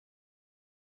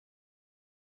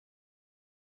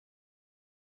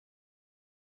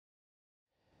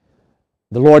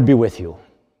The Lord be with you.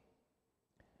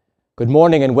 Good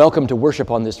morning and welcome to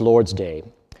worship on this Lord's Day.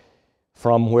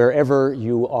 From wherever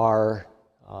you are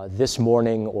this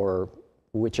morning or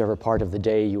whichever part of the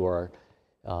day you are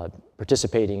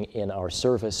participating in our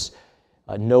service,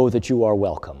 know that you are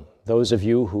welcome. Those of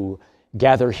you who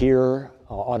gather here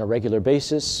on a regular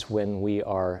basis when we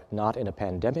are not in a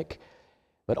pandemic,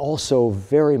 but also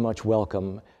very much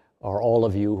welcome are all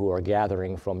of you who are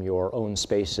gathering from your own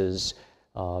spaces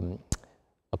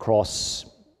across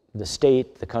the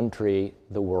state, the country,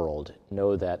 the world.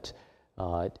 Know that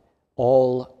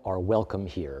all are welcome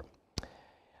here.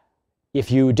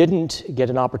 If you didn't get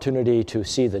an opportunity to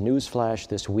see the news flash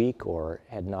this week or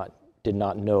did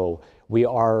not know, we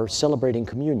are celebrating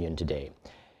communion today.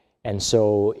 And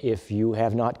so if you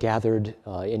have not gathered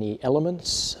any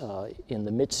elements in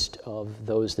the midst of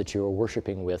those that you're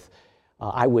worshiping with,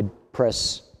 I would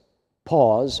press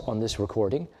pause on this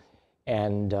recording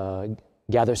and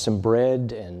gather some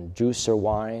bread and juice or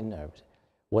wine, or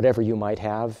whatever you might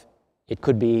have. It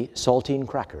could be saltine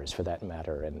crackers, for that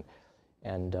matter,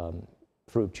 and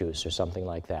fruit juice or something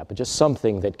like that, but just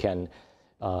something that can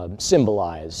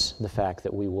symbolize the fact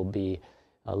that we will be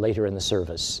later in the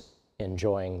service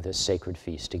enjoying this sacred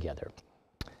feast together.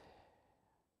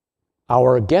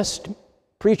 Our guest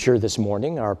preacher this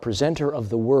morning, our presenter of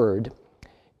the Word,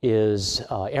 is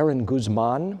Erin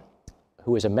Guzman,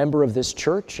 who is a member of this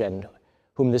church and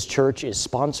whom this church is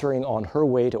sponsoring on her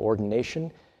way to ordination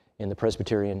in the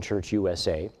Presbyterian Church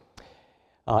USA.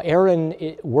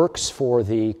 Erin works for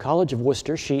the College of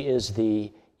Wooster. She is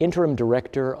the interim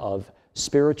director of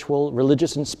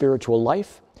religious and spiritual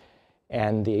life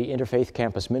and the Interfaith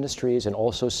Campus Ministries, and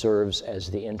also serves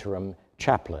as the interim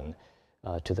chaplain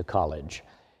to the college.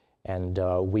 And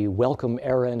we welcome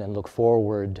Erin and look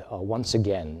forward once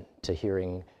again to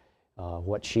hearing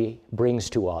what she brings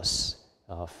to us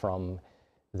from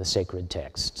the sacred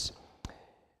texts.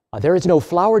 There is no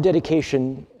flower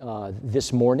dedication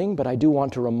this morning, but I do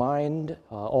want to remind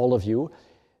all of you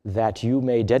that you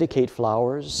may dedicate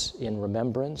flowers in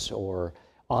remembrance or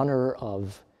honor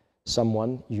of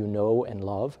someone you know and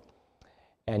love.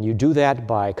 And you do that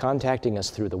by contacting us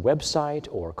through the website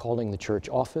or calling the church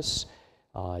office.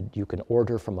 You can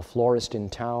order from a florist in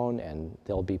town and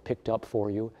they'll be picked up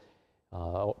for you.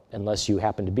 Unless you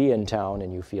happen to be in town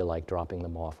and you feel like dropping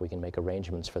them off, we can make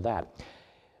arrangements for that.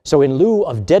 So in lieu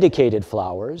of dedicated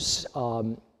flowers,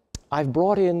 I've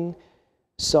brought in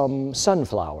some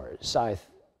sunflowers.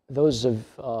 Those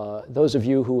of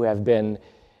you who have been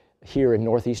here in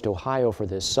Northeast Ohio for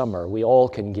this summer, we all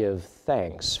can give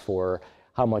thanks for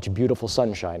how much beautiful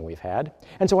sunshine we've had.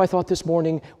 And so I thought this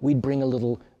morning we'd bring a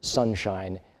little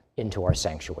sunshine into our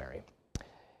sanctuary.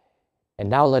 And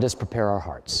now let us prepare our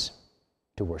hearts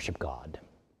to worship God.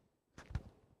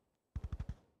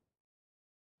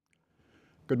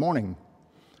 Good morning.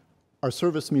 Our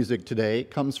service music today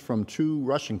comes from two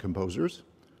Russian composers.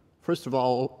 First of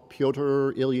all,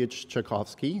 Pyotr Ilyich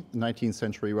Tchaikovsky, 19th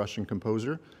century Russian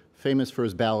composer, famous for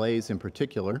his ballets in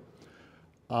particular.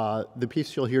 The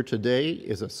piece you'll hear today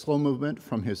is a slow movement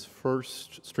from his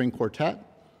first string quartet.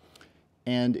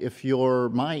 And if you're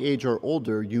my age or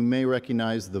older, you may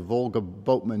recognize the Volga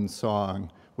Boatman song,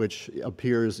 which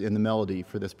appears in the melody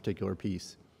for this particular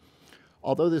piece.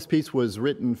 Although this piece was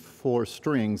written for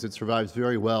strings, it survives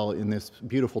very well in this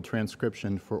beautiful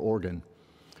transcription for organ.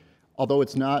 Although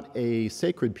it's not a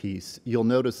sacred piece, you'll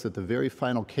notice that the very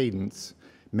final cadence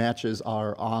matches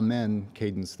our Amen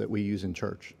cadence that we use in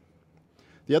church.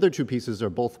 The other two pieces are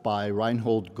both by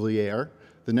Reinhold Glier,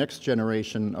 the next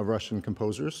generation of Russian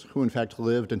composers, who in fact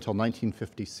lived until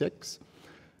 1956.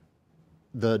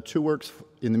 The two works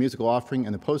in the musical offering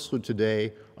and the postlude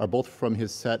today are both from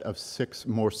his set of 6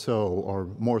 morceaux, or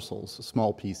morsels,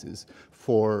 small pieces,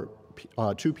 for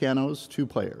 2 pianos, 2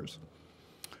 players.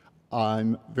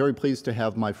 I'm very pleased to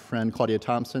have my friend Claudia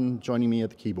Thompson joining me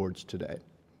at the keyboards today.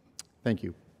 Thank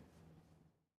you.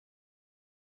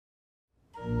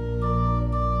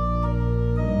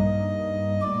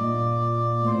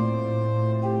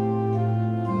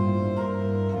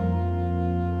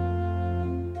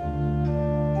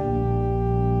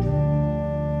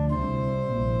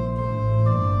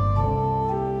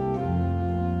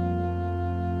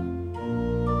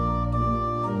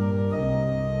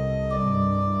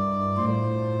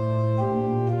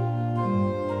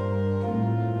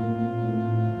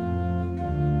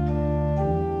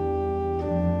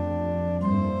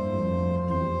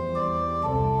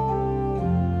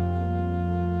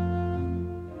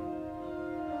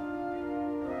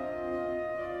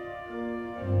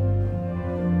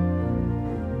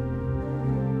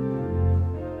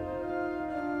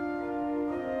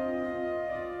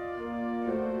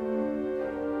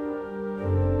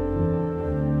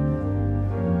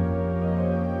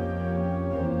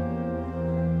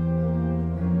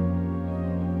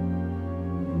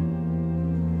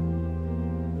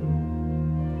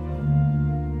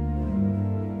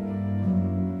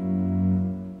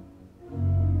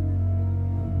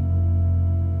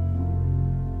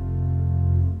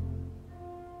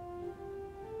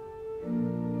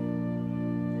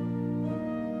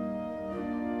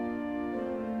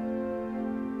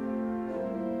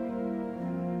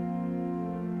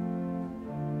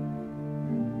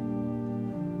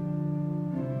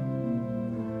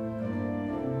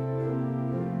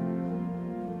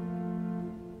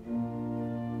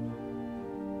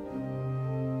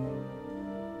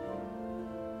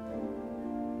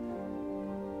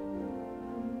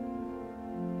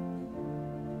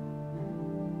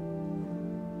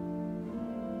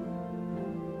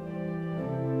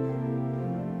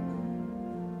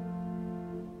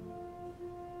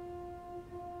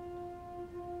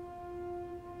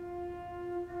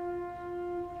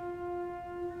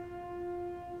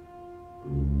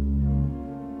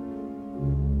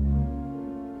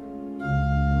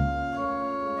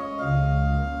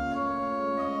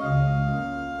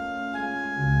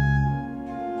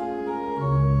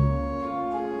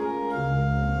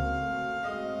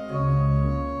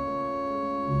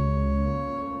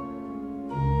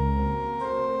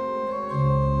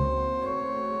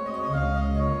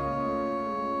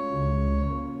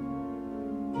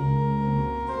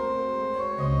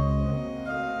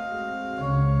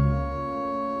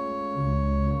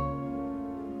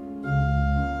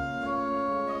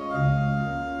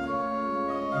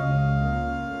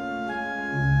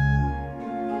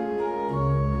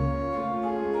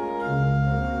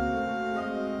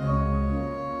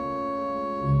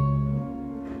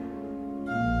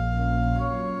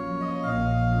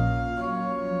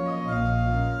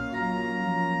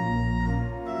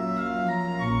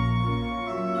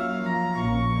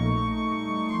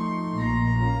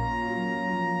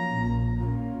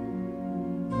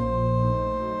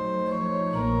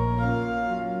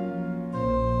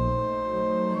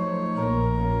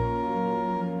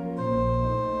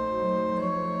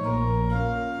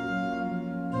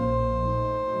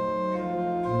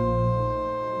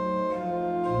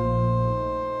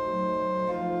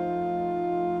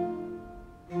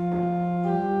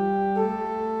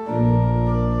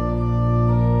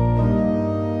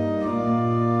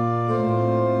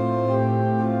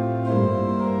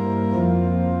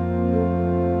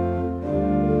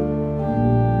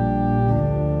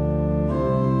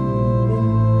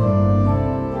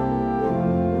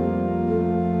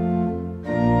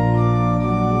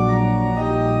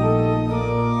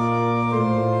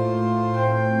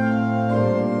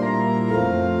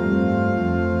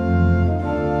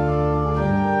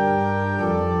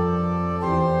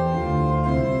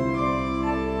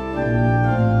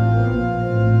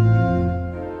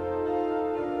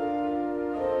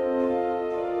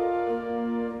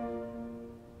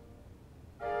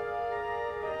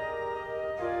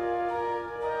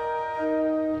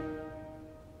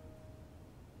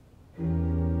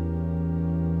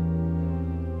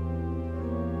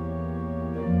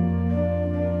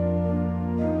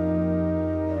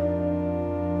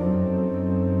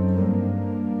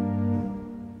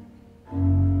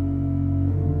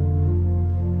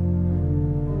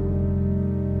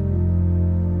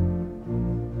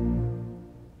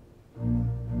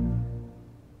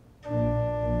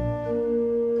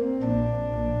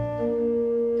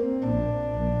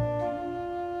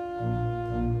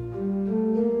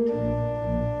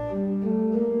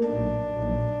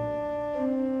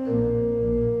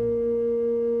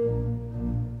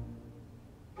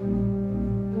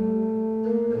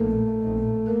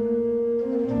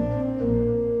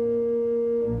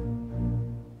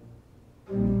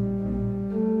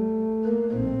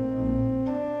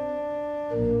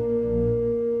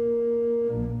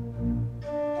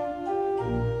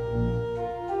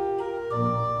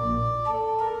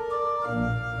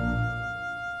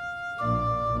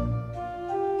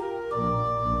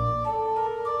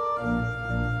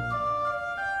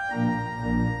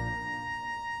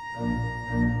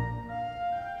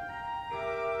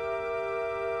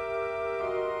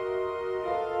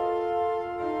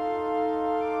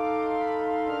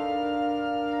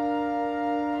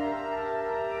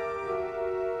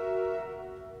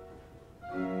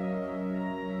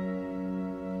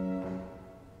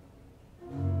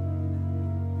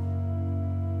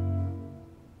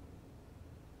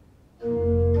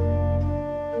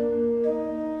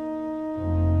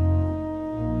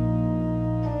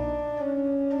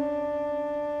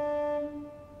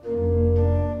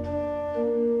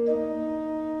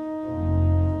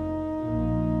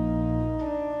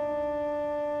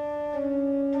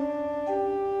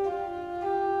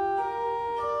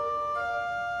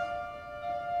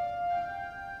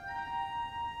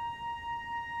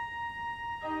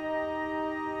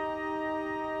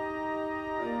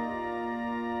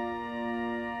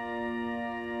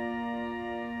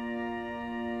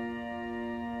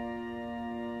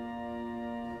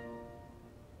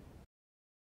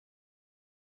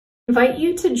 invite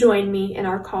you to join me in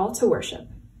our call to worship.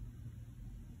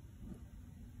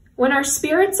 When our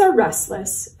spirits are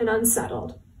restless and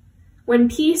unsettled, when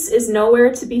peace is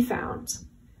nowhere to be found,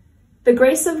 the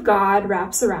grace of God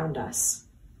wraps around us.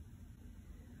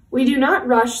 We do not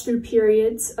rush through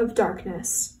periods of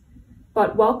darkness,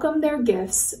 but welcome their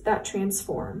gifts that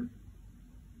transform.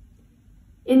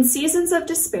 In seasons of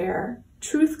despair,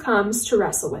 truth comes to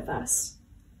wrestle with us.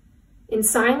 In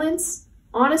silence,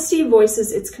 honesty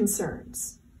voices its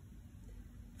concerns.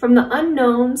 From the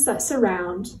unknowns that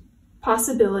surround,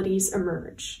 possibilities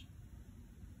emerge.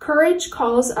 Courage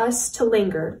calls us to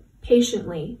linger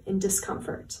patiently in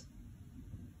discomfort.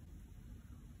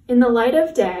 In the light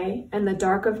of day and the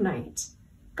dark of night,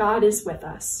 God is with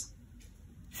us.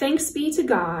 Thanks be to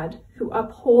God who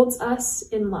upholds us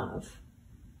in love.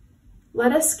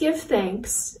 Let us give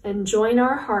thanks and join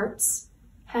our hearts,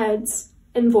 heads,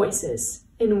 and voices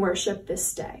in worship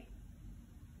this day.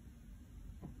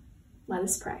 Let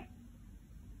us pray.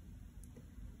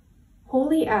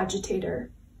 Holy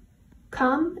Agitator,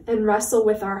 come and wrestle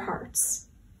with our hearts.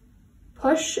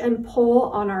 Push and pull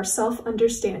on our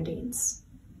self-understandings.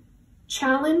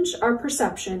 Challenge our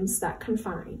perceptions that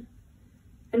confine,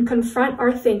 and confront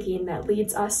our thinking that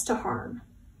leads us to harm.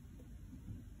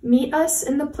 Meet us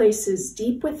in the places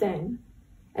deep within,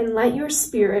 and let your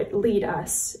Spirit lead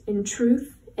us in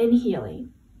truth and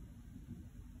healing.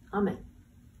 Amen.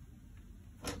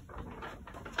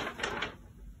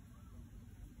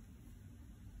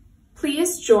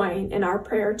 Please join in our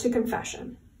prayer to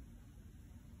confession.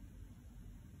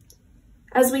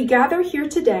 As we gather here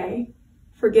today,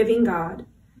 forgiving God,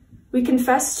 we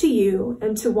confess to you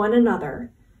and to one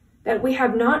another that we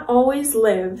have not always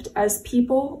lived as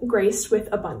people graced with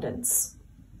abundance.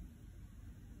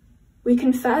 We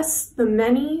confess the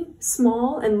many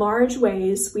small and large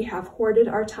ways we have hoarded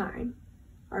our time,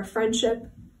 our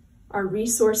friendship, our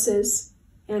resources,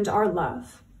 and our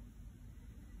love.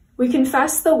 We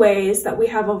confess the ways that we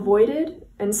have avoided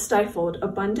and stifled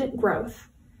abundant growth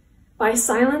by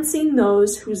silencing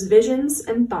those whose visions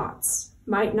and thoughts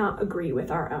might not agree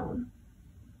with our own.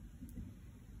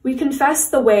 We confess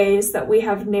the ways that we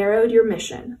have narrowed your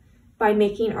mission by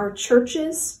making our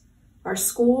churches, our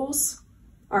schools,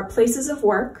 our places of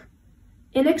work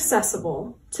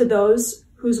inaccessible to those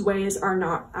whose ways are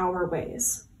not our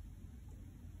ways.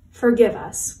 Forgive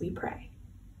us, we pray.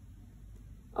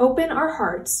 Open our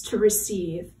hearts to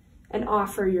receive and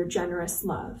offer your generous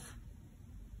love.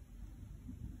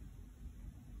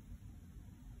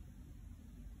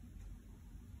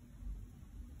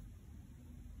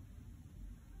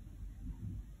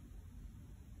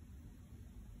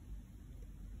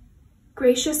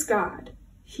 Gracious God,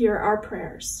 hear our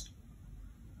prayers.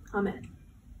 Amen.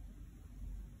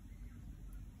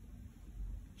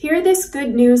 Hear this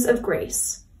good news of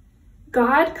grace.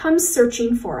 God comes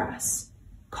searching for us,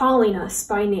 calling us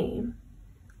by name,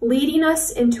 leading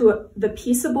us into the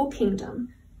peaceable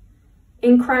kingdom.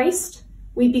 In Christ,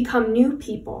 we become new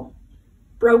people.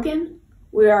 Broken,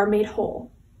 we are made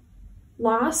whole.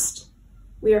 Lost,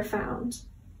 we are found.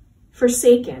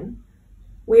 Forsaken,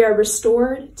 we are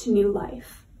restored to new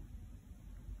life.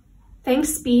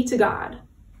 Thanks be to God.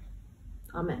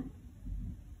 Amen.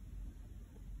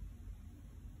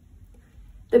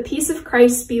 The peace of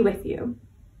Christ be with you.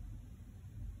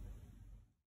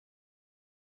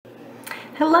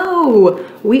 Hello!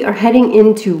 We are heading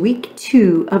into week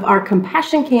 2 of our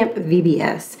Compassion Camp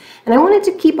VBS, and I wanted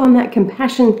to keep on that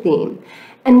compassion theme.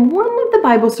 And one of the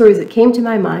Bible stories that came to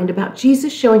my mind about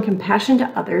Jesus showing compassion to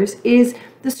others is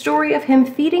the story of him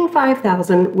feeding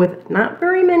 5,000 with not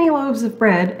very many loaves of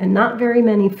bread and not very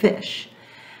many fish.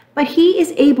 But he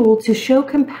is able to show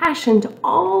compassion to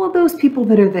all of those people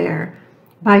that are there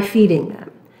by feeding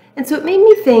them. And so it made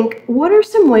me think, what are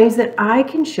some ways that I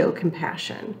can show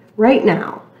compassion right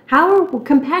now?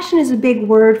 Compassion is a big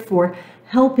word for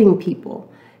helping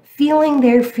people, feeling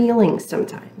their feelings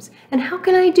sometimes. And how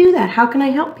can I do that? How can I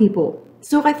help people?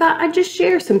 So I thought I'd just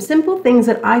share some simple things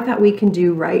that I thought we can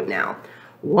do right now.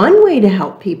 One way to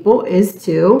help people is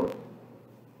to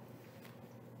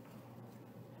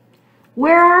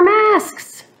wear our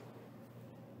masks.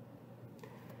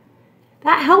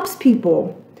 That helps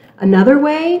people. Another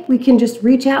way, we can just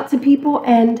reach out to people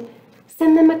and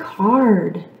send them a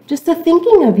card, just a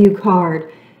thinking of you card.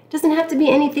 It doesn't have to be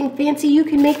anything fancy. You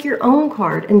can make your own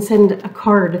card and send a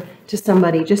card to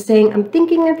somebody just saying, I'm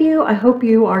thinking of you. I hope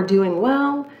you are doing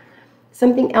well.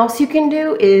 Something else you can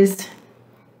do is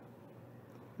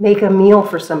make a meal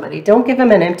for somebody. Don't give them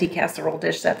an empty casserole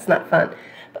dish. That's not fun.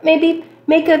 But maybe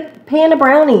make a pan of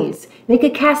brownies, make a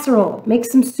casserole, make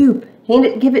some soup,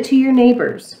 give it to your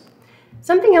neighbors.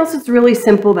 Something else that's really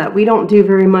simple that we don't do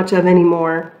very much of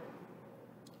anymore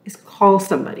is call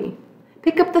somebody.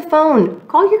 Pick up the phone,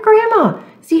 call your grandma,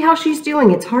 see how she's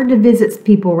doing. It's hard to visit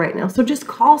people right now, so just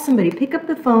call somebody, pick up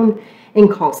the phone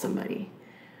and call somebody.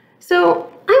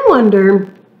 So I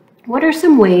wonder, what are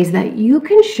some ways that you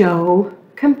can show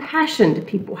compassion to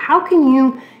people? How can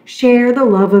you share the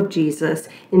love of Jesus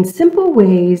in simple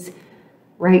ways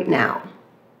right now?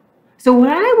 So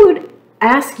what I would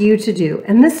ask you to do,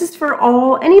 and this is for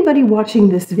anybody watching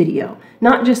this video,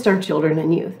 not just our children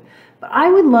and youth, but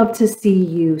I would love to see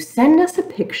you send us a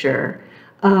picture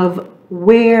of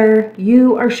where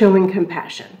you are showing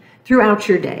compassion throughout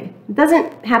your day. It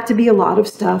doesn't have to be a lot of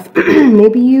stuff.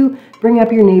 Maybe you bring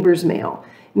up your neighbor's mail.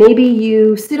 Maybe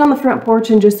you sit on the front porch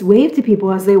and just wave to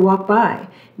people as they walk by.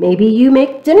 Maybe you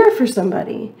make dinner for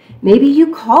somebody. Maybe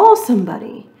you call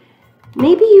somebody.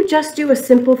 Maybe you just do a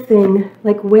simple thing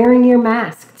like wearing your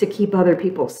mask to keep other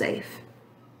people safe.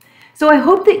 So I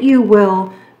hope that you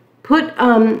will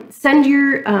send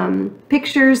your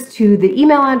pictures to the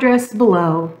email address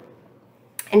below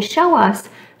and show us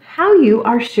how you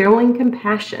are showing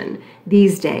compassion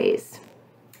these days.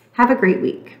 Have a great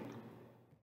week.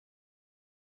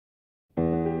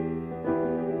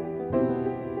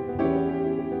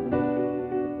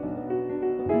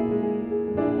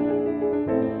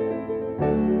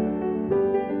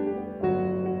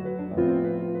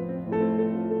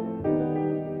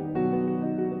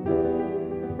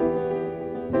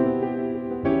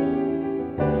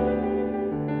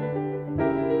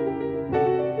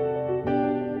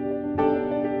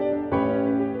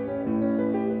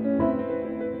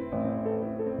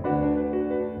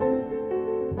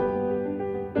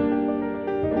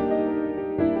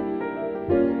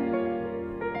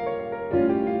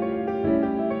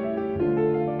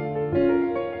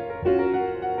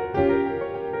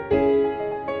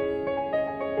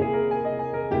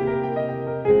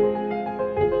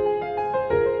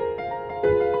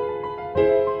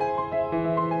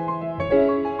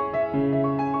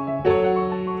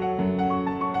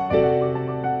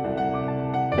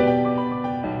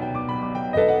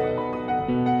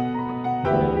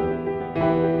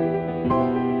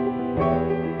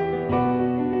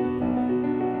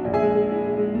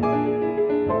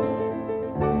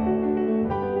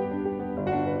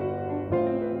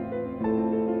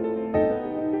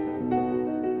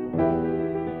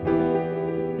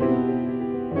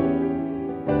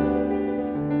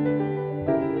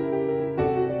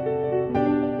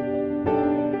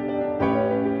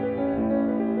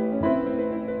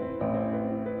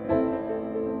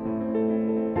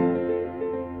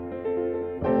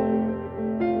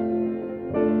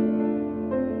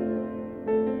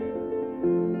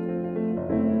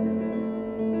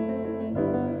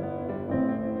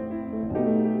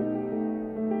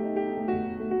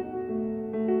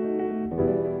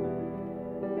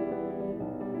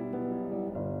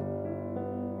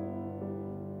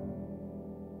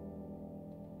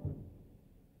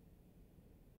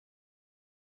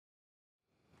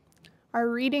 Our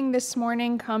reading this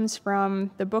morning comes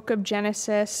from the book of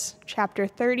Genesis, chapter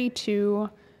 32,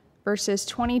 verses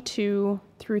 22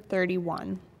 through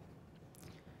 31.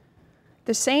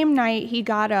 The same night he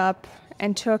got up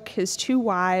and took his 2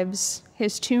 wives,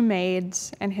 his 2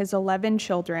 maids, and his 11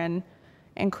 children,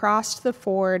 and crossed the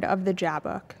ford of the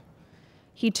Jabbok.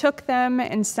 He took them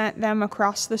and sent them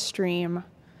across the stream,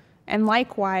 and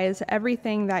likewise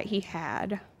everything that he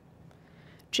had.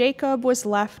 Jacob was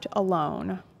left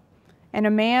alone, and a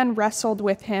man wrestled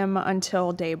with him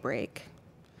until daybreak.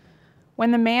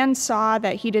 When the man saw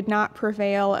that he did not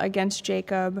prevail against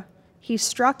Jacob, he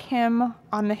struck him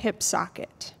on the hip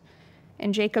socket,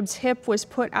 and Jacob's hip was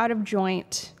put out of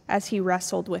joint as he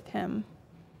wrestled with him.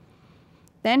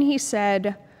 Then he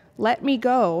said, "Let me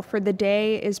go, for the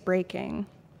day is breaking."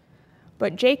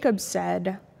 But Jacob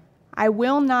said, "I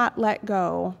will not let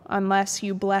go unless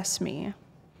you bless me."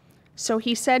 So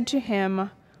he said to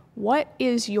him, "What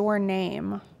is your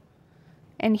name?"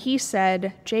 And he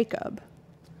said, "Jacob."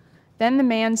 Then the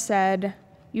man said,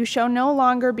 "You shall no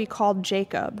longer be called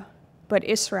Jacob, but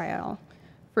Israel,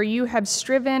 for you have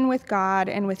striven with God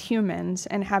and with humans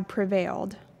and have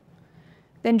prevailed."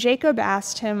 Then Jacob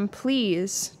asked him,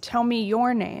 "Please tell me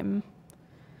your name."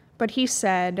 But he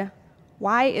said,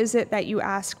 "Why is it that you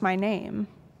ask my name?"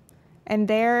 And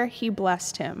there he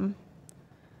blessed him.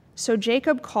 So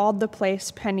Jacob called the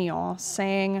place Peniel,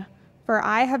 saying, "For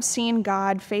I have seen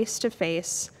God face to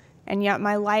face, and yet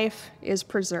my life is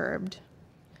preserved."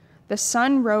 The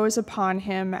sun rose upon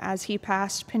him as he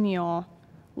passed Peniel,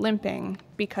 limping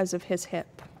because of his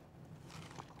hip.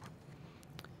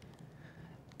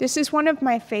 This is one of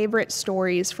my favorite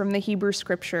stories from the Hebrew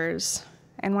Scriptures,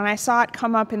 and when I saw it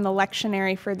come up in the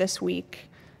lectionary for this week,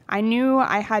 I knew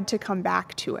I had to come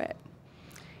back to it.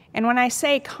 And when I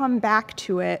say come back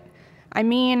to it, I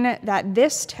mean that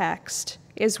this text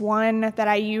is one that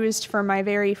I used for my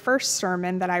very first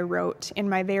sermon that I wrote in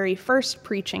my very first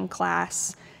preaching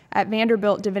class at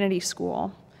Vanderbilt Divinity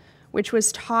School, which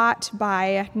was taught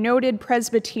by noted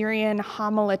Presbyterian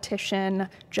homiletician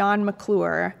John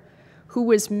McClure, who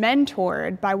was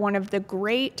mentored by one of the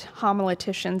great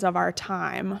homileticians of our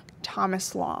time,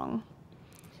 Thomas Long.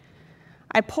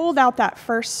 I pulled out that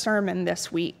first sermon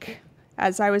this week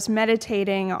as I was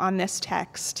meditating on this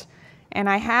text, and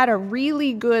I had a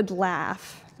really good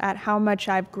laugh at how much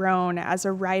I've grown as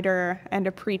a writer and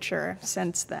a preacher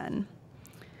since then.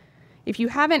 If you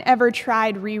haven't ever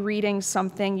tried rereading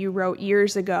something you wrote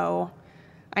years ago,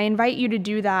 I invite you to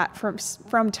do that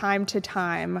from time to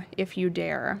time if you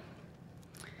dare.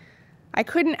 I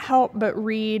couldn't help but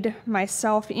read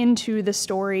myself into the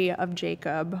story of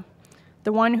Jacob,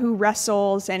 the one who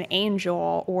wrestles an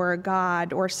angel or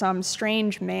God or some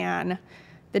strange man.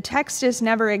 The text is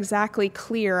never exactly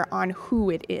clear on who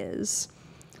it is.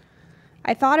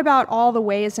 I thought about all the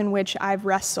ways in which I've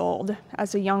wrestled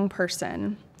as a young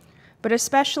person, but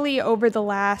especially over the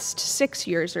last 6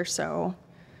 years or so,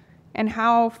 and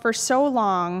how for so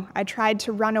long I tried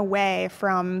to run away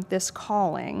from this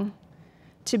calling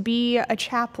to be a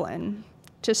chaplain,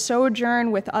 to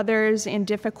sojourn with others in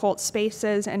difficult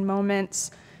spaces and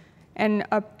moments, and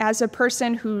as a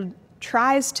person who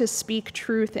tries to speak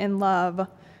truth in love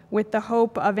with the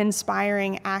hope of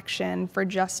inspiring action for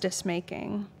justice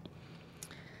making.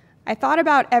 I thought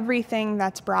about everything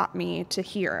that's brought me to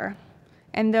here,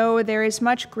 and though there is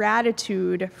much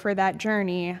gratitude for that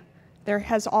journey, there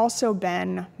has also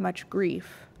been much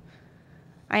grief.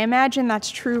 I imagine that's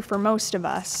true for most of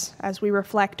us as we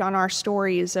reflect on our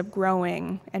stories of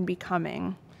growing and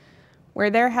becoming. Where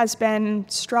there has been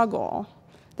struggle,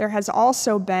 there has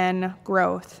also been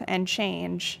growth and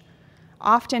change,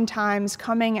 oftentimes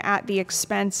coming at the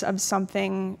expense of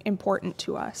something important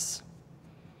to us.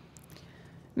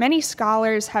 Many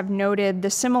scholars have noted the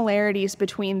similarities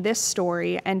between this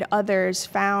story and others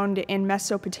found in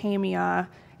Mesopotamia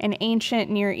and ancient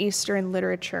Near Eastern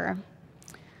literature.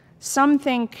 Some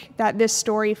think that this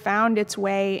story found its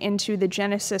way into the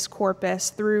Genesis corpus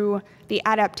through the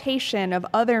adaptation of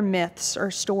other myths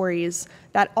or stories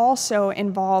that also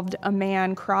involved a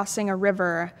man crossing a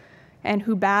river and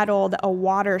who battled a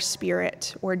water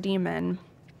spirit or demon.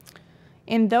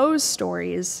 In those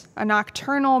stories, a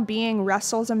nocturnal being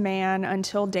wrestles a man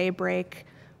until daybreak,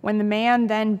 when the man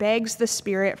then begs the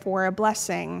spirit for a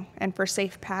blessing and for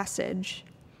safe passage.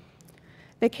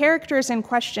 The characters in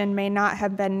question may not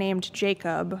have been named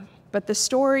Jacob, but the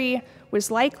story was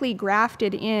likely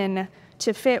grafted in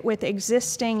to fit with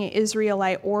existing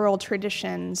Israelite oral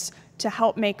traditions to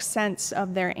help make sense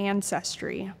of their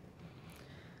ancestry.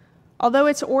 Although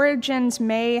its origins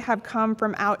may have come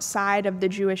from outside of the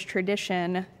Jewish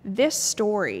tradition, this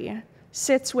story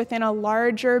sits within a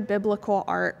larger biblical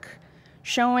arc,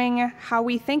 showing how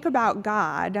we think about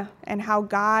God and how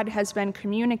God has been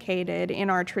communicated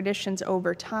in our traditions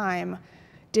over time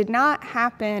did not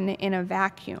happen in a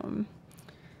vacuum.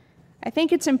 I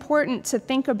think it's important to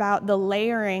think about the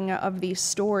layering of these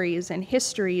stories and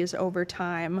histories over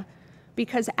time,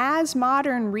 because as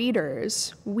modern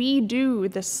readers, we do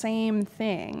the same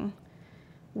thing.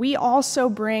 We also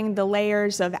bring the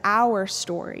layers of our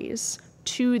stories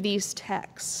to these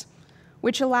texts,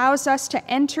 which allows us to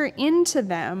enter into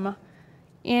them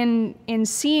in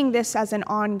seeing this as an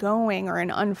ongoing or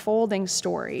an unfolding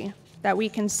story that we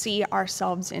can see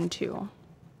ourselves into.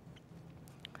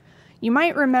 You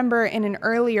might remember in an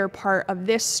earlier part of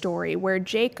this story where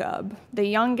Jacob, the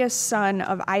youngest son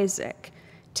of Isaac,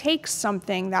 takes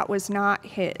something that was not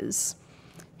his.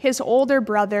 His older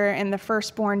brother and the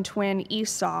firstborn twin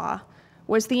Esau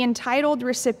was the entitled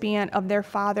recipient of their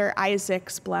father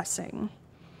Isaac's blessing.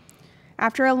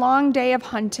 After a long day of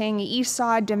hunting,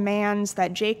 Esau demands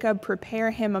that Jacob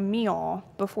prepare him a meal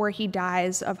before he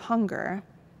dies of hunger.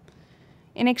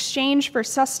 In exchange for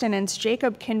sustenance,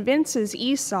 Jacob convinces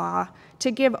Esau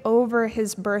to give over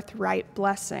his birthright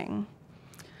blessing.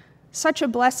 Such a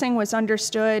blessing was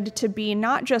understood to be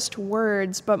not just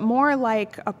words, but more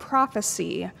like a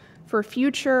prophecy for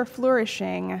future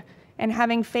flourishing and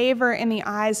having favor in the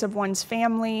eyes of one's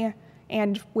family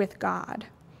and with God.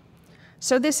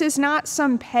 So this is not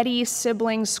some petty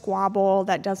sibling squabble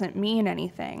that doesn't mean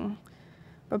anything.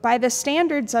 But by the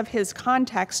standards of his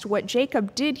context, what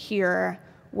Jacob did here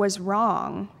was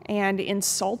wrong and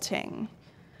insulting.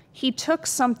 He took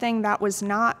something that was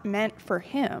not meant for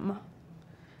him.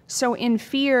 So in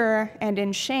fear and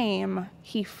in shame,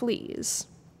 he flees.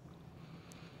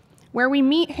 Where we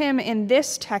meet him in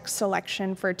this text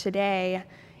selection for today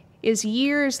is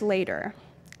years later,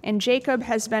 and Jacob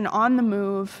has been on the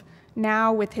move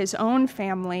now with his own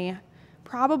family,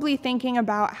 probably thinking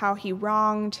about how he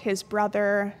wronged his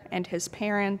brother and his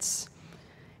parents.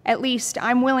 At least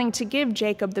I'm willing to give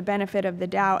Jacob the benefit of the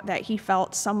doubt that he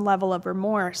felt some level of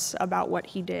remorse about what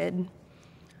he did.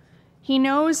 He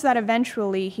knows that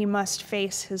eventually he must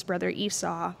face his brother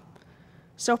Esau.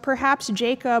 So perhaps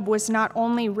Jacob was not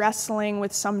only wrestling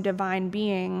with some divine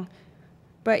being,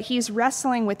 but he's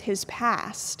wrestling with his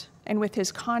past and with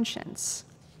his conscience.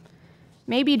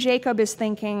 Maybe Jacob is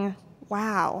thinking,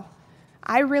 wow,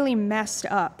 I really messed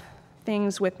up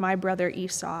things with my brother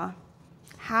Esau.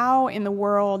 How in the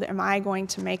world am I going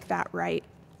to make that right?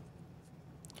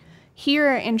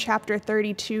 Here in chapter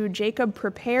 32, Jacob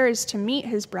prepares to meet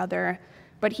his brother,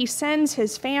 but he sends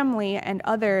his family and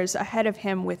others ahead of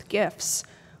him with gifts,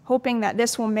 hoping that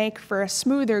this will make for a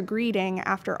smoother greeting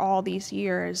after all these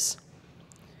years.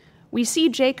 We see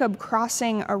Jacob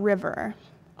crossing a river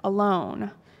alone,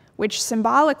 which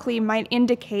symbolically might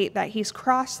indicate that he's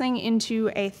crossing into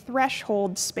a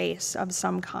threshold space of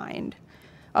some kind,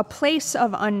 a place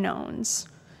of unknowns,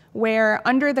 where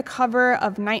under the cover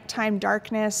of nighttime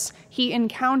darkness, he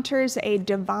encounters a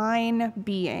divine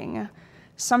being,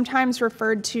 sometimes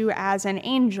referred to as an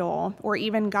angel or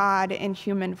even God in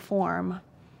human form.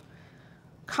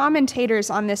 Commentators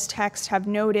on this text have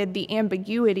noted the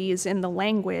ambiguities in the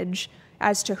language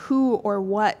as to who or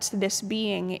what this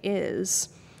being is.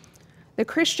 The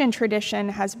Christian tradition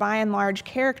has by and large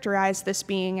characterized this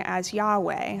being as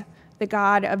Yahweh, the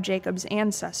God of Jacob's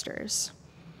ancestors.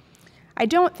 I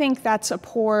don't think that's a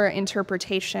poor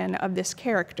interpretation of this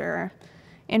character.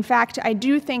 In fact, I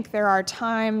do think there are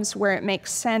times where it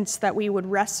makes sense that we would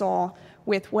wrestle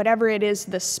with whatever it is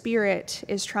the Spirit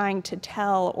is trying to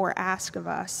tell or ask of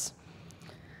us.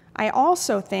 I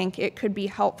also think it could be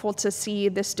helpful to see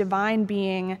this divine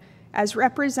being as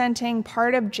representing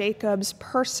part of Jacob's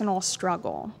personal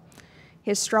struggle,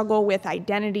 his struggle with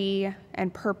identity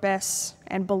and purpose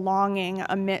and belonging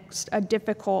amidst a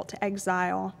difficult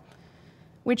exile,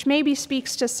 which maybe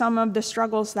speaks to some of the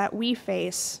struggles that we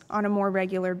face on a more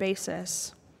regular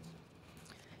basis.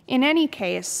 In any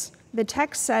case, the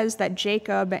text says that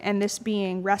Jacob and this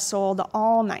being wrestled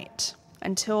all night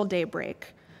until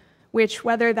daybreak, which,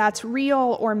 whether that's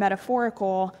real or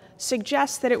metaphorical,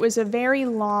 suggests that it was a very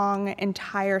long and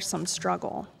tiresome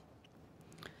struggle.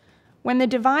 When the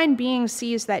divine being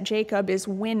sees that Jacob is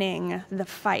winning the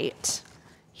fight,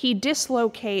 he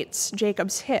dislocates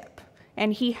Jacob's hip,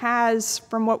 and he has,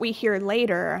 from what we hear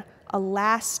later, a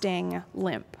lasting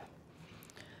limp.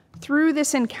 Through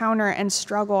this encounter and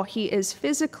struggle, he is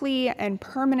physically and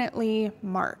permanently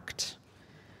marked.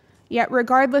 Yet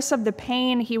regardless of the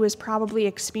pain he was probably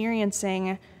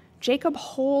experiencing, Jacob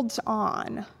holds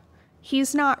on.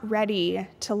 He's not ready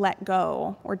to let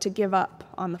go or to give up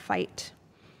on the fight.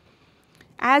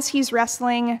 As he's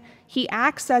wrestling, he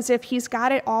acts as if he's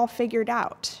got it all figured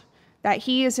out, that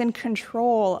he is in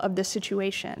control of the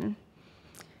situation.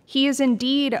 He is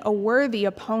indeed a worthy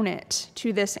opponent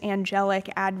to this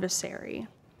angelic adversary.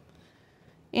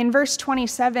 In verse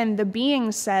 27, the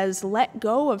being says, "Let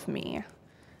go of me."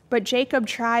 But Jacob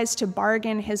tries to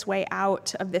bargain his way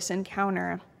out of this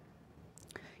encounter.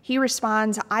 He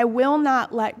responds, "I will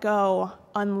not let go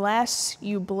unless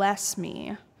you bless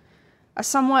me." A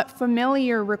somewhat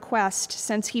familiar request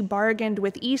since he bargained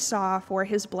with Esau for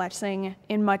his blessing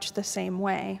in much the same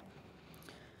way.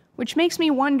 Which makes me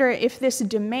wonder if this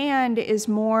demand is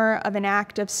more of an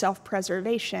act of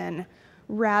self-preservation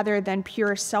rather than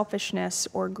pure selfishness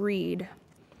or greed.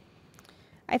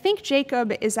 I think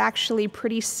Jacob is actually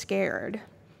pretty scared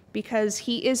because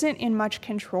he isn't in much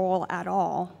control at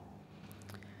all.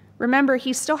 Remember,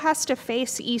 he still has to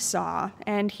face Esau,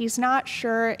 and he's not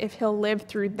sure if he'll live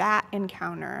through that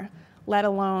encounter, let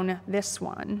alone this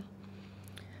one.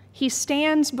 He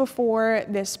stands before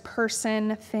this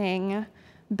person thing,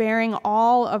 bearing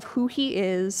all of who he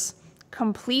is,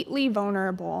 completely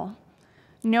vulnerable,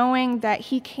 knowing that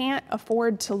he can't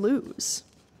afford to lose.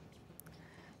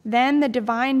 Then the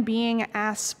divine being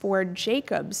asks for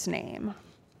Jacob's name.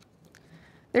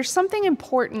 There's something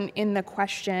important in the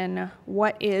question,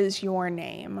 "What is your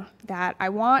name?" that I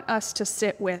want us to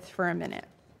sit with for a minute.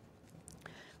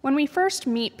 When we first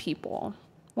meet people,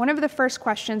 one of the first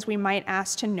questions we might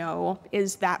ask to know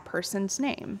is that person's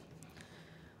name.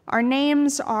 Our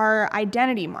names are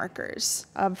identity markers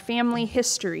of family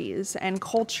histories and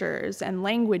cultures and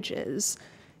languages,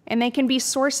 and they can be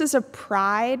sources of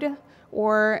pride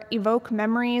or evoke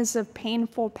memories of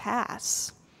painful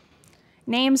pasts.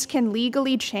 Names can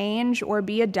legally change or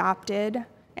be adopted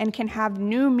and can have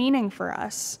new meaning for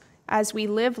us as we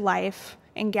live life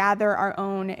and gather our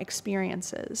own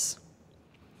experiences.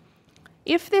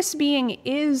 If this being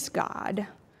is God,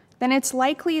 then it's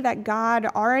likely that God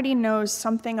already knows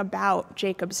something about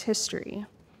Jacob's history.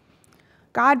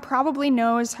 God probably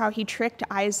knows how he tricked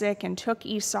Isaac and took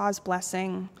Esau's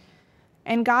blessing,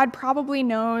 and God probably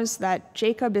knows that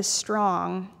Jacob is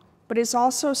strong, but is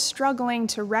also struggling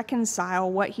to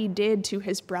reconcile what he did to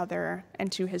his brother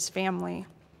and to his family.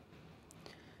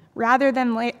 Rather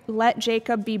than let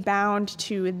Jacob be bound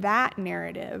to that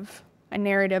narrative, a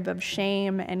narrative of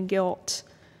shame and guilt,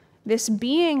 this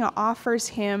being offers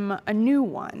him a new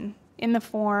one in the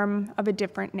form of a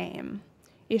different name,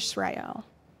 Israel.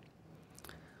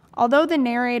 Although the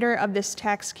narrator of this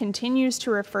text continues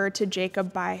to refer to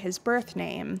Jacob by his birth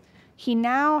name, he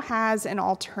now has an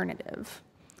alternative.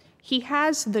 He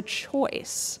has the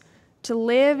choice to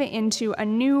live into a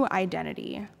new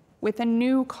identity with a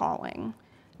new calling,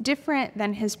 different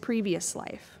than his previous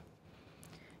life.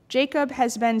 Jacob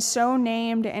has been so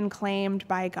named and claimed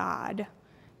by God,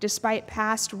 despite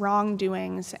past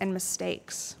wrongdoings and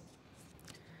mistakes.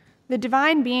 The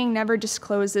divine being never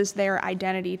discloses their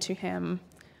identity to him,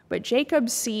 but Jacob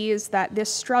sees that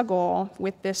this struggle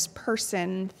with this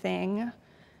person thing,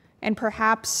 and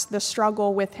perhaps the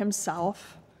struggle with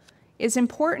himself, is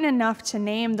important enough to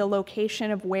name the location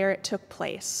of where it took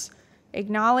place,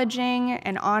 acknowledging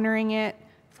and honoring it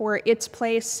for its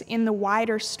place in the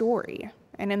wider story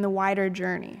and in the wider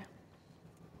journey.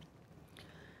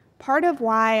 Part of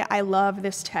why I love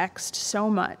this text so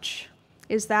much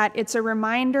is that it's a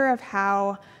reminder of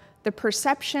how the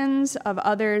perceptions of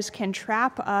others can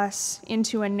trap us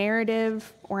into a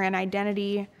narrative or an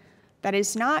identity that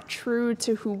is not true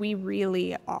to who we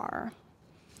really are.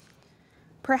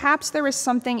 Perhaps there was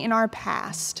something in our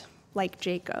past, like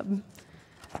Jacob,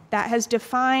 that has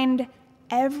defined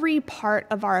every part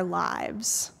of our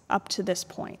lives up to this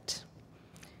point.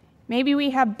 Maybe we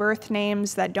have birth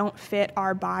names that don't fit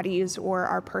our bodies or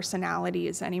our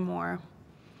personalities anymore.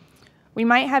 We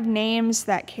might have names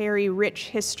that carry rich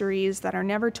histories that are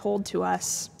never told to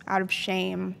us out of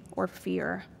shame or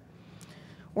fear.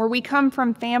 Or we come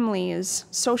from families,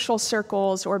 social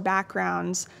circles, or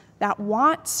backgrounds that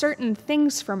want certain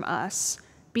things from us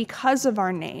because of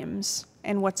our names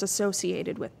and what's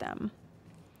associated with them.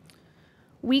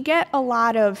 We get a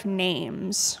lot of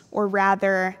names, or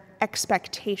rather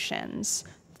expectations,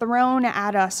 thrown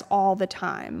at us all the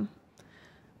time,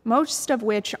 most of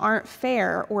which aren't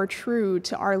fair or true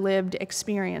to our lived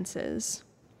experiences.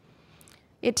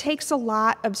 It takes a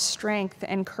lot of strength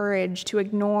and courage to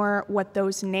ignore what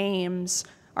those names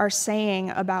are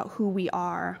saying about who we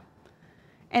are.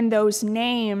 And those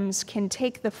names can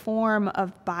take the form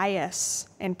of bias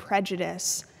and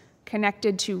prejudice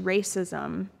connected to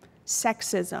racism,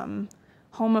 sexism,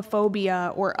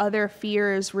 homophobia, or other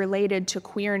fears related to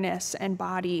queerness and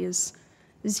bodies,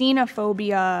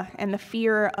 xenophobia and the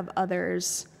fear of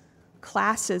others,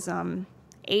 classism,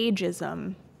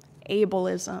 ageism,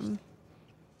 ableism.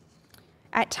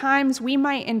 At times, we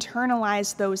might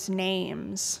internalize those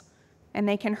names, and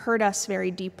they can hurt us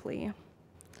very deeply.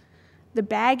 The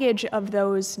baggage of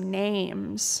those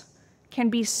names can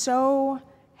be so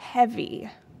heavy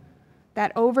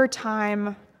that over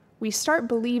time, we start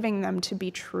believing them to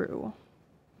be true.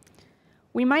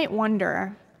 We might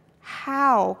wonder,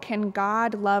 how can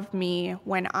God love me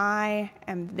when I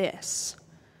am this?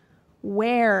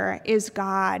 Where is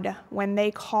God when they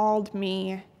called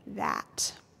me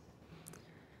that?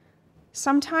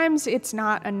 Sometimes it's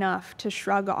not enough to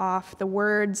shrug off the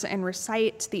words and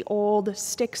recite the old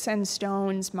sticks and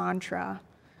stones mantra.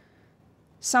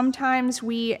 Sometimes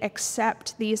we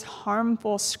accept these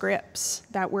harmful scripts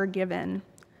that we're given,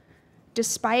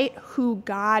 despite who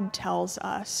God tells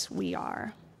us we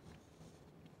are.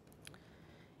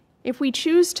 If we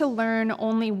choose to learn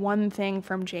only one thing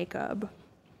from Jacob,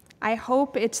 I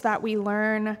hope it's that we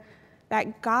learn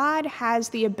that God has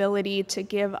the ability to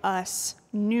give us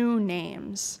new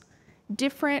names,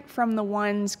 different from the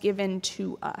ones given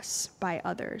to us by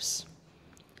others.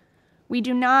 We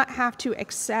do not have to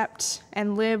accept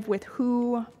and live with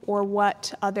who or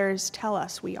what others tell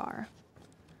us we are.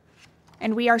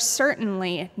 And we are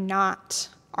certainly not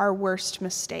our worst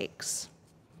mistakes.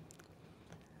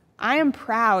 I am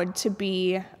proud to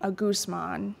be a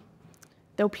Guzman,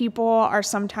 though people are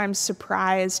sometimes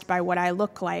surprised by what I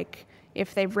look like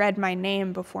if they've read my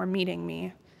name before meeting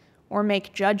me, or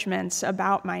make judgments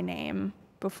about my name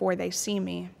before they see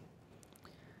me.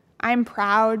 I'm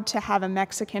proud to have a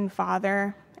Mexican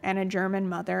father and a German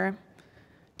mother,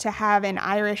 to have an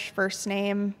Irish first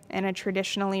name and a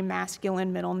traditionally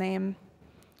masculine middle name.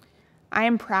 I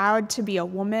am proud to be a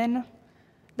woman,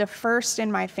 the first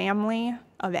in my family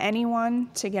of anyone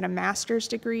to get a master's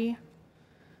degree,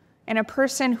 and a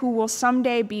person who will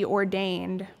someday be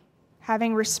ordained,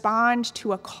 having responded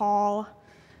to a call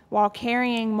while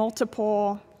carrying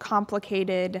multiple,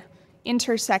 complicated,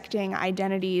 intersecting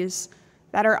identities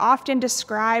that are often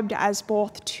described as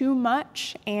both too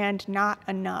much and not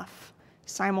enough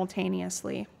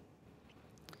simultaneously.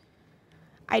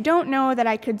 I don't know that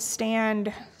I could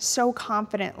stand so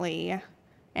confidently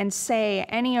and say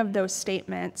any of those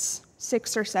statements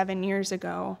 6 or 7 years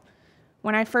ago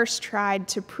when I first tried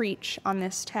to preach on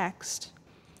this text.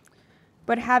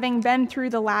 But having been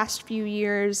through the last few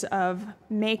years of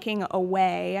making a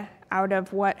way out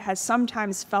of what has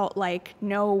sometimes felt like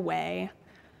no way,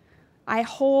 I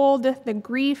hold the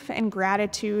grief and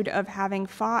gratitude of having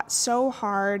fought so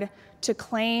hard to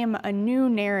claim a new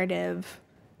narrative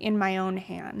in my own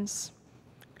hands.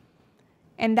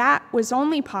 And that was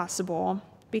only possible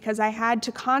because I had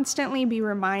to constantly be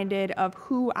reminded of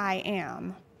who I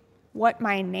am, what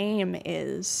my name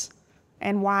is,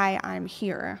 and why I'm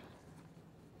here.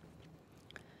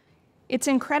 It's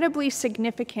incredibly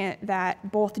significant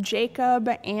that both Jacob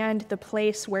and the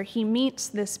place where he meets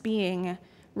this being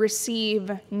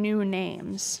receive new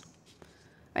names.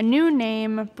 A new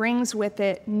name brings with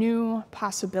it new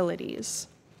possibilities.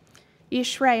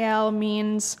 Israel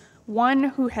means one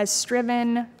who has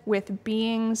striven with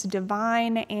beings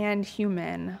divine and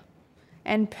human.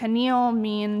 And Peniel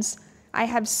means I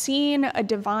have seen a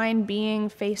divine being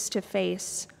face to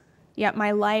face, yet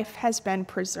my life has been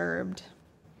preserved.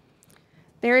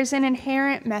 There is an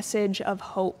inherent message of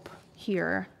hope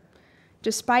here.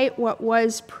 Despite what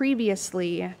was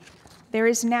previously, there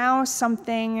is now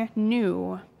something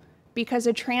new because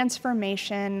a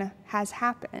transformation has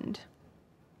happened.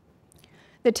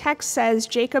 The text says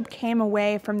Jacob came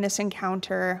away from this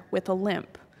encounter with a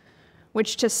limp,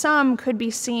 which to some could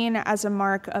be seen as a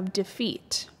mark of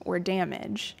defeat or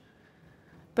damage.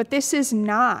 But this is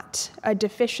not a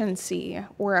deficiency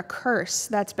or a curse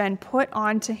that's been put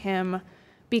onto him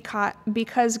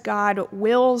because God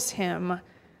wills him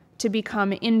to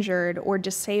become injured or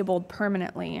disabled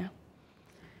permanently.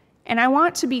 And I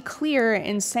want to be clear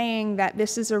in saying that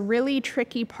this is a really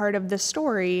tricky part of the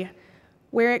story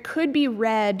where it could be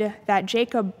read that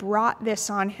Jacob brought this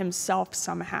on himself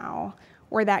somehow,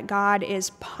 or that God is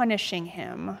punishing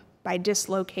him by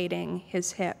dislocating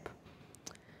his hip.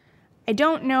 I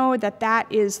don't know that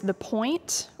that is the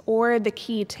point or the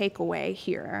key takeaway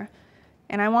here,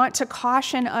 and I want to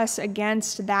caution us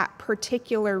against that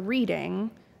particular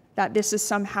reading, that this is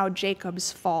somehow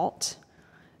Jacob's fault,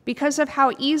 because of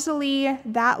how easily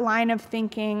that line of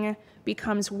thinking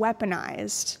becomes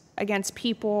weaponized against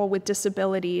people with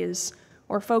disabilities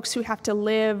or folks who have to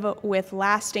live with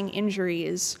lasting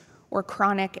injuries or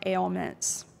chronic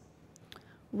ailments.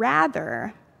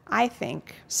 Rather, I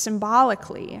think,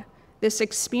 symbolically, this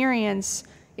experience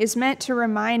is meant to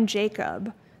remind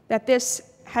Jacob that this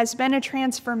has been a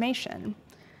transformation,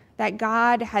 that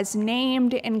God has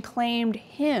named and claimed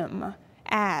him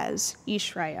as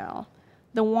Israel,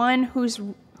 the one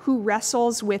who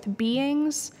wrestles with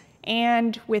beings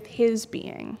and with his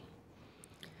being.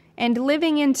 And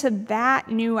living into that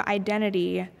new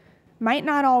identity might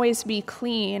not always be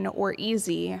clean or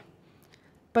easy,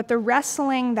 but the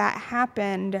wrestling that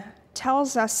happened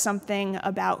tells us something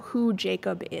about who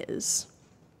Jacob is.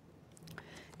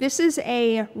 This is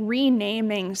a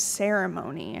renaming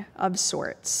ceremony of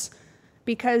sorts,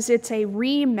 because it's a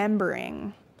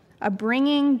remembering, a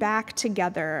bringing back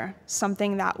together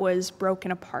something that was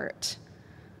broken apart,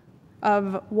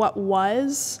 of what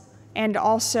was, and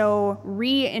also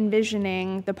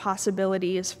re-envisioning the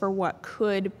possibilities for what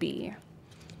could be.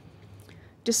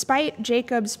 Despite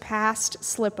Jacob's past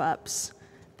slip-ups,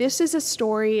 this is a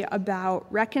story about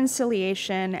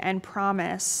reconciliation and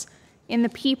promise in the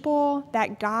people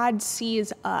that God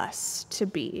sees us to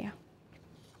be.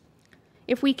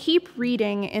 If we keep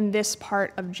reading in this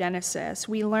part of Genesis,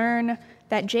 we learn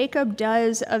that Jacob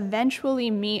does eventually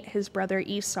meet his brother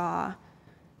Esau,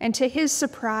 and to his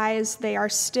surprise, they are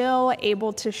still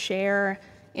able to share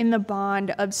in the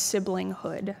bond of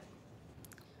siblinghood.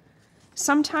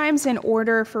 Sometimes, in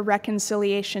order for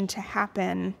reconciliation to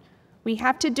happen, we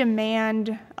have to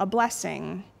demand a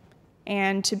blessing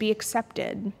and to be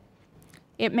accepted.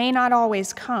 It may not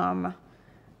always come,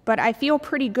 but I feel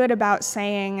pretty good about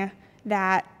saying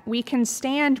that we can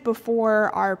stand before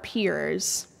our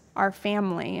peers, our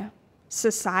family,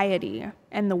 society,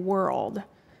 and the world,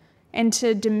 and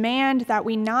to demand that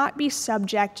we not be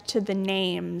subject to the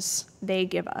names they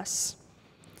give us.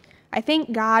 I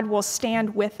think God will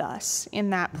stand with us in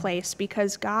that place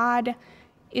because God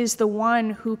is the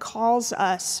one who calls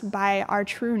us by our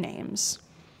true names.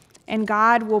 And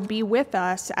God will be with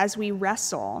us as we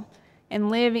wrestle and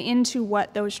live into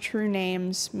what those true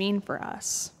names mean for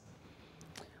us.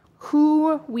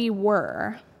 Who we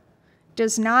were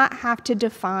does not have to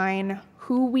define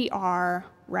who we are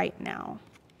right now.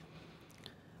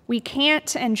 We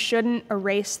can't and shouldn't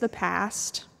erase the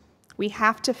past. We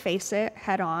have to face it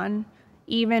head on,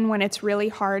 even when it's really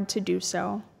hard to do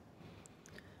so.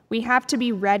 We have to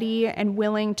be ready and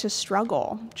willing to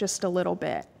struggle just a little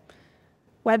bit,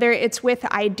 whether it's with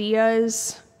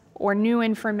ideas or new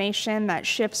information that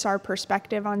shifts our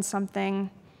perspective on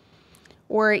something,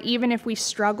 or even if we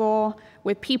struggle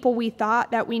with people we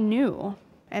thought that we knew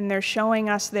and they're showing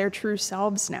us their true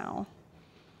selves now,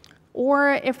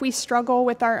 or if we struggle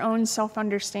with our own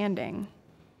self-understanding.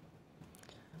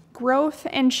 Growth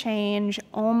and change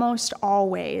almost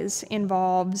always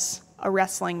involves a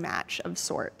wrestling match of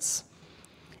sorts.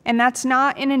 And that's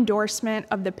not an endorsement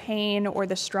of the pain or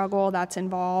the struggle that's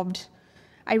involved.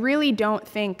 I really don't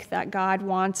think that God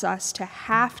wants us to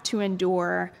have to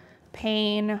endure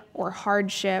pain or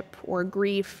hardship or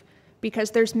grief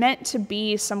because there's meant to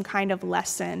be some kind of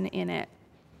lesson in it.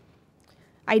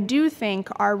 I do think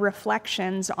our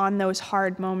reflections on those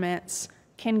hard moments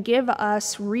can give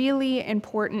us really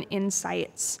important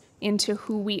insights into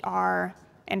who we are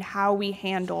and how we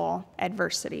handle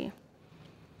adversity.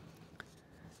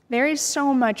 There is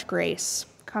so much grace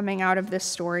coming out of this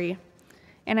story,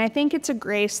 and I think it's a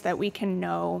grace that we can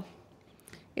know.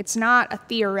 It's not a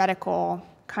theoretical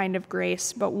kind of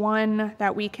grace, but one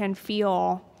that we can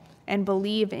feel and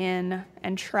believe in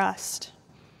and trust.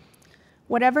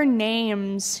 Whatever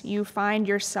names you find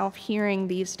yourself hearing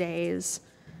these days,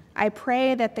 I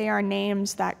pray that they are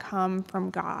names that come from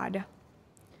God.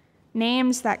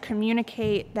 Names that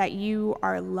communicate that you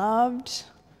are loved,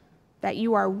 that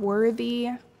you are worthy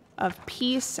of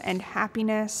peace and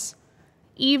happiness,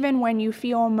 even when you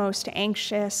feel most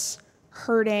anxious,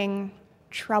 hurting,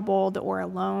 troubled, or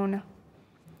alone.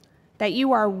 That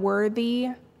you are worthy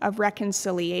of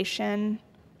reconciliation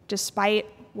despite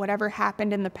whatever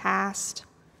happened in the past,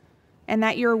 and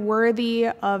that you're worthy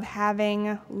of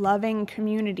having loving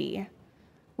community,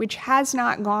 which has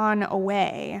not gone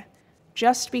away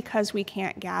just because we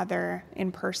can't gather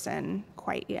in person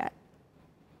quite yet.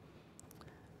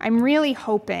 I'm really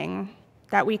hoping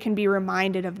that we can be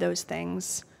reminded of those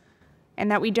things and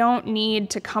that we don't need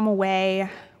to come away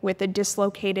with a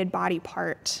dislocated body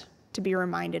part to be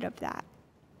reminded of that.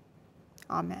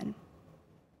 Amen.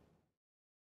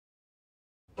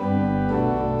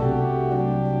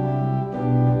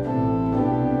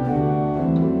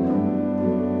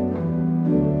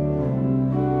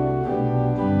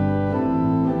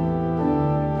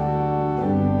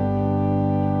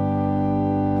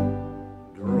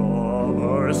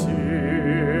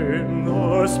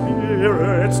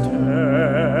 Spirit's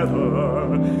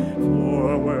tether,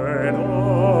 for when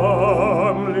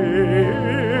humbly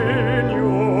in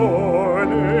your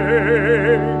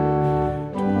name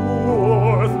 2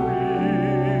 or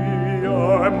 3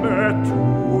 are met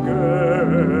together,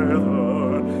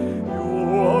 you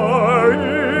are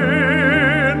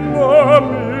in the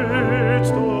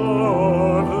midst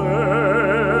of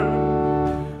them.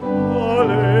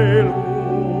 Alleluia.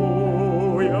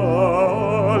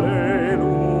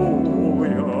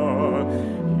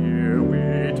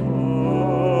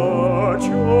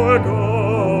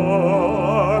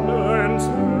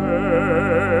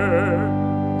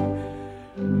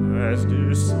 As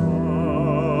disciples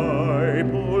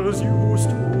used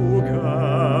to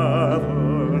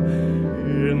gather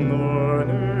in the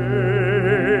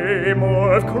name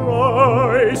of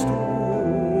Christ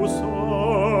to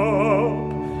sup,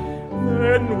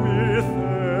 then with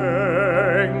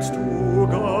thanks to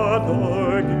God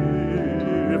the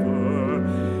Giver,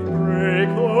 break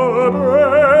the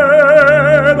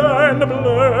bread and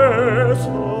bless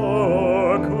the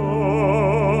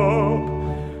cup.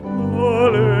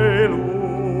 Alleluia.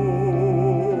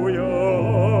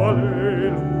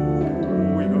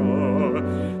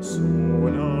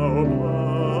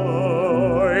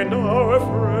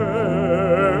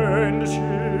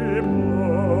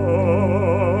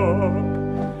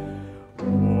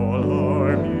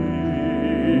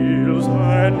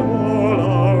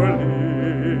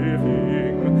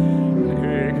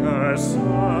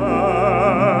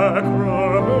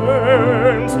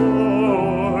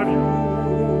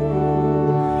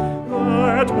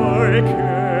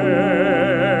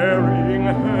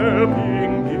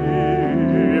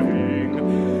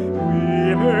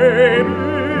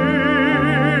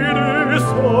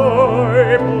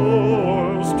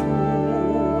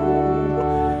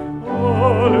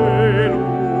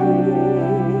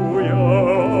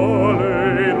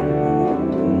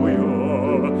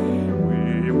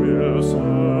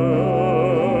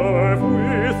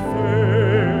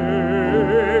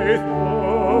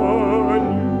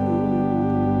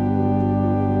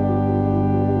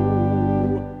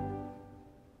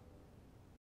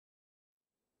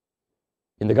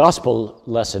 gospel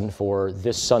lesson for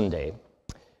this Sunday,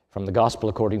 from the Gospel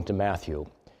according to Matthew,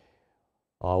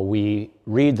 we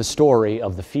read the story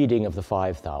of the feeding of the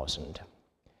 5,000.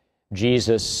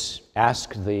 Jesus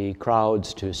asked the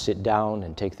crowds to sit down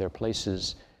and take their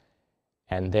places,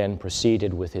 and then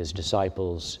proceeded with his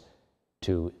disciples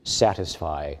to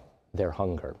satisfy their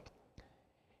hunger.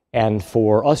 And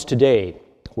for us today,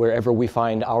 wherever we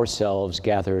find ourselves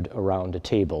gathered around a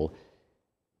table,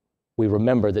 we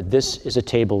remember that this is a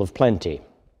table of plenty.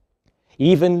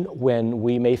 Even when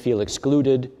we may feel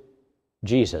excluded,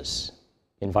 Jesus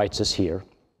invites us here.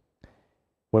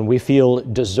 When we feel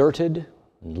deserted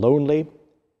and lonely,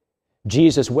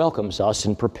 Jesus welcomes us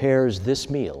and prepares this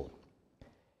meal.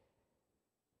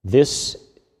 This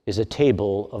is a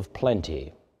table of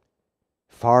plenty,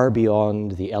 far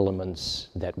beyond the elements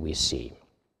that we see,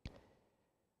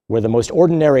 where the most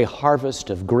ordinary harvest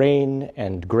of grain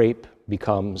and grape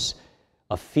becomes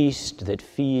a feast that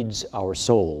feeds our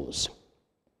souls.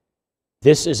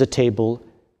 This is a table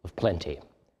of plenty.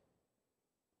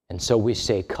 And so we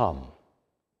say, "Come,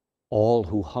 all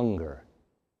who hunger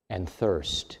and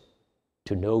thirst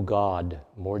to know God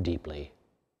more deeply,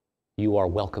 you are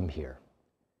welcome here."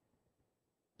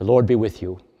 The Lord be with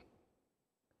you.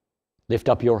 Lift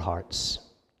up your hearts.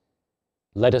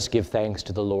 Let us give thanks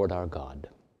to the Lord our God.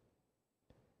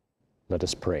 Let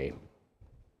us pray.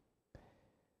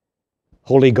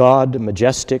 Holy God,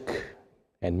 majestic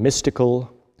and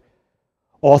mystical,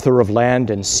 author of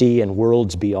land and sea and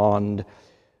worlds beyond,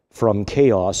 from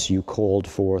chaos you called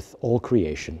forth all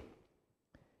creation.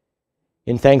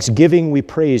 In thanksgiving we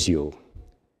praise you.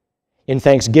 In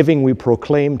thanksgiving we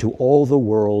proclaim to all the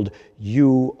world,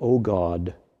 you, O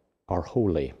God, are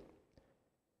holy.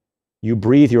 You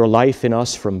breathe your life in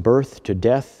us from birth to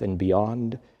death and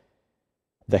beyond.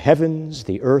 The heavens,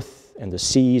 the earth, and the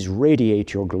seas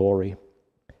radiate your glory.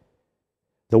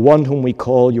 The one whom we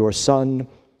call your Son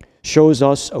shows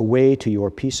us a way to your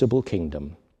peaceable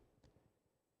kingdom,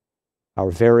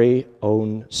 our very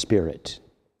own Spirit.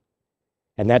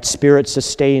 And that Spirit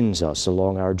sustains us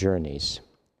along our journeys.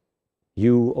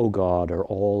 You, O God, are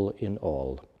all in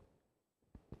all.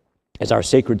 As our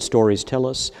sacred stories tell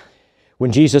us,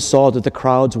 when Jesus saw that the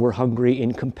crowds were hungry,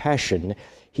 in compassion,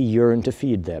 he yearned to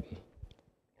feed them.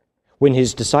 When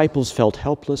his disciples felt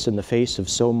helpless in the face of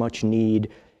so much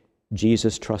need,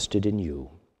 Jesus trusted in you.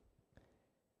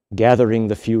 Gathering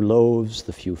the few loaves,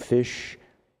 the few fish,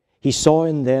 he saw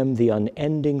in them the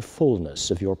unending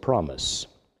fullness of your promise.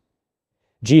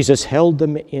 Jesus held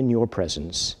them in your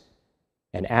presence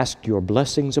and asked your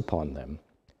blessings upon them,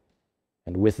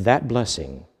 and with that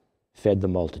blessing fed the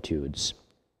multitudes.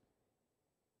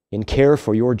 In care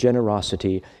for your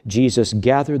generosity, Jesus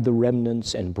gathered the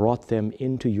remnants and brought them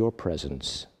into your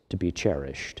presence to be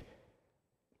cherished.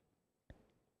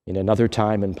 In another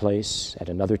time and place, at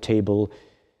another table,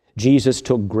 Jesus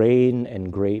took grain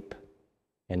and grape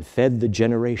and fed the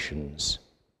generations.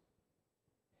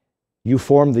 You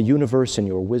formed the universe in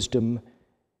your wisdom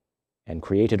and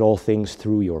created all things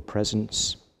through your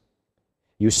presence.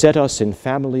 You set us in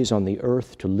families on the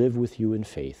earth to live with you in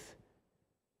faith.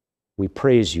 We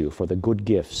praise you for the good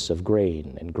gifts of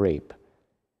grain and grape,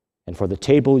 and for the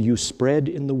table you spread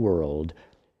in the world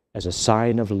as a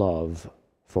sign of love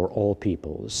for all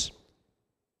peoples.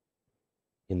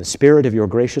 In the spirit of your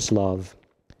gracious love,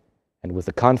 and with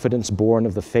the confidence born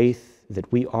of the faith that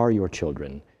we are your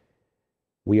children,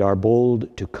 we are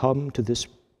bold to come to this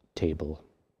table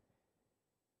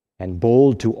and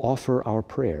bold to offer our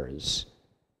prayers,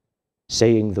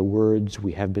 saying the words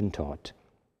we have been taught.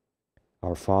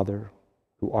 Our Father,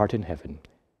 who art in heaven,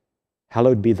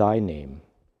 hallowed be thy name.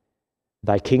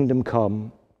 Thy kingdom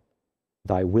come,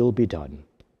 thy will be done,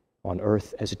 on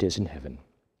earth as it is in heaven.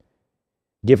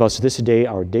 Give us this day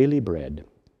our daily bread,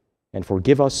 and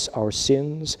forgive us our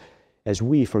sins as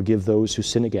we forgive those who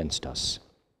sin against us.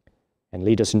 And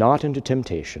lead us not into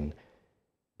temptation,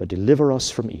 but deliver us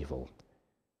from evil.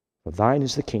 For thine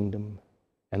is the kingdom,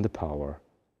 and the power,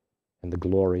 and the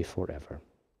glory forever.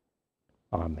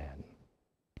 Amen.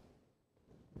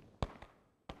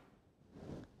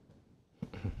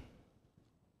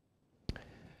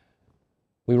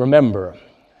 We remember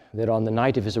that on the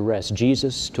night of his arrest,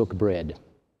 Jesus took bread,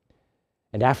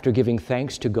 and after giving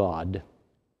thanks to God,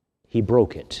 he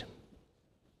broke it.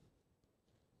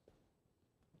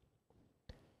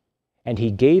 And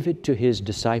he gave it to his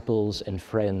disciples and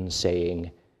friends,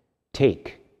 saying,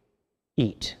 "Take,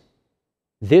 eat.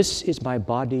 This is my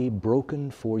body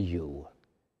broken for you.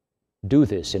 Do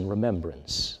this in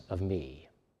remembrance of me."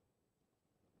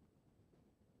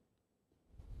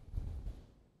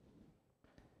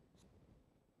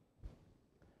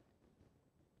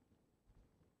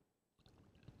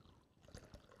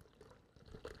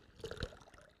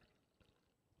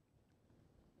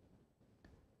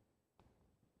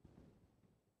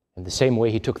 In the same way,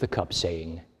 he took the cup,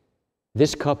 saying,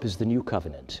 "This cup is the new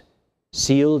covenant,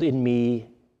 sealed in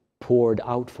me, poured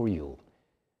out for you.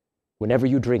 Whenever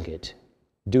you drink it,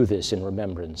 do this in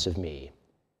remembrance of me.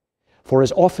 For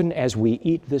as often as we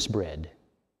eat this bread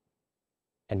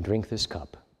and drink this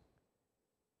cup,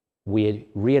 we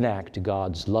reenact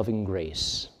God's loving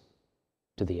grace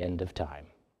to the end of time."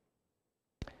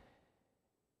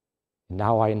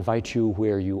 Now I invite you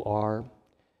where you are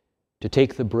to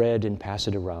take the bread and pass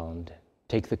it around,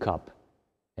 take the cup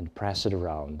and pass it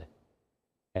around,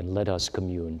 and let us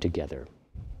commune together.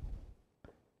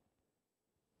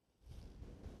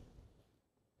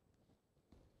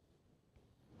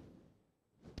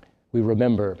 We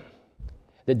remember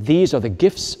that these are the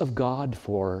gifts of God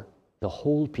for the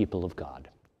whole people of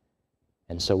God.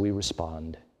 And so we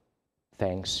respond,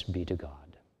 thanks be to God.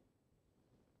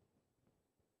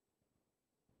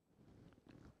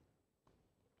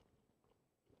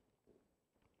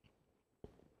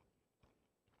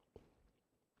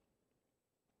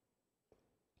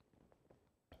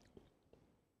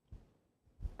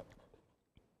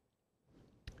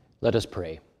 Let us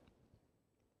pray.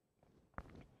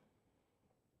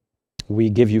 We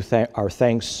give you our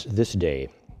thanks this day,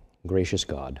 gracious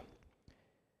God,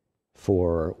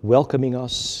 for welcoming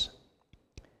us,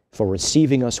 for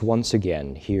receiving us once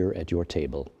again here at your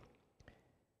table.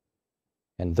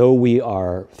 And though we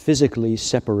are physically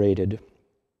separated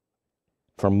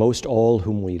from most all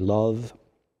whom we love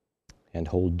and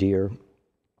hold dear,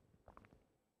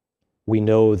 we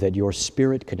know that your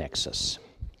Spirit connects us,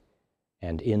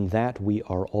 and in that we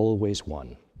are always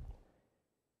one.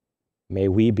 May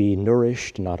we be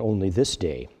nourished not only this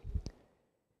day,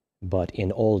 but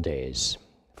in all days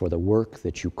for the work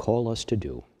that you call us to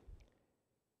do.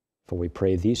 For we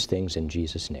pray these things in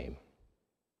Jesus' name.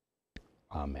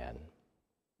 Amen.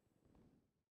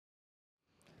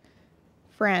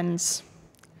 Friends,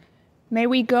 may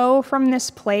we go from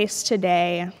this place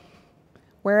today,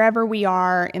 wherever we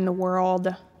are in the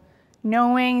world,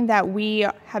 knowing that we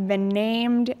have been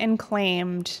named and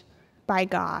claimed by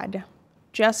God,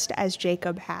 just as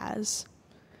Jacob has.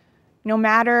 No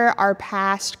matter our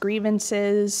past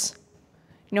grievances,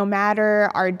 no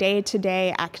matter our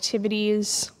day-to-day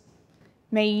activities,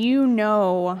 may you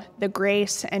know the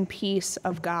grace and peace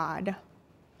of God,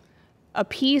 a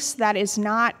peace that is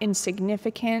not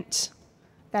insignificant,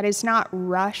 that is not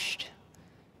rushed,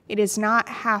 it is not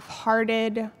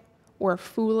half-hearted or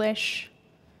foolish,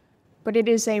 but it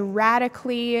is a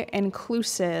radically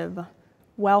inclusive,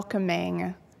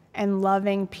 welcoming, and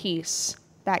loving peace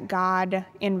that God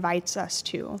invites us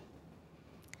to.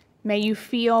 May you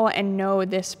feel and know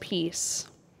this peace.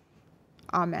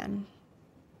 Amen.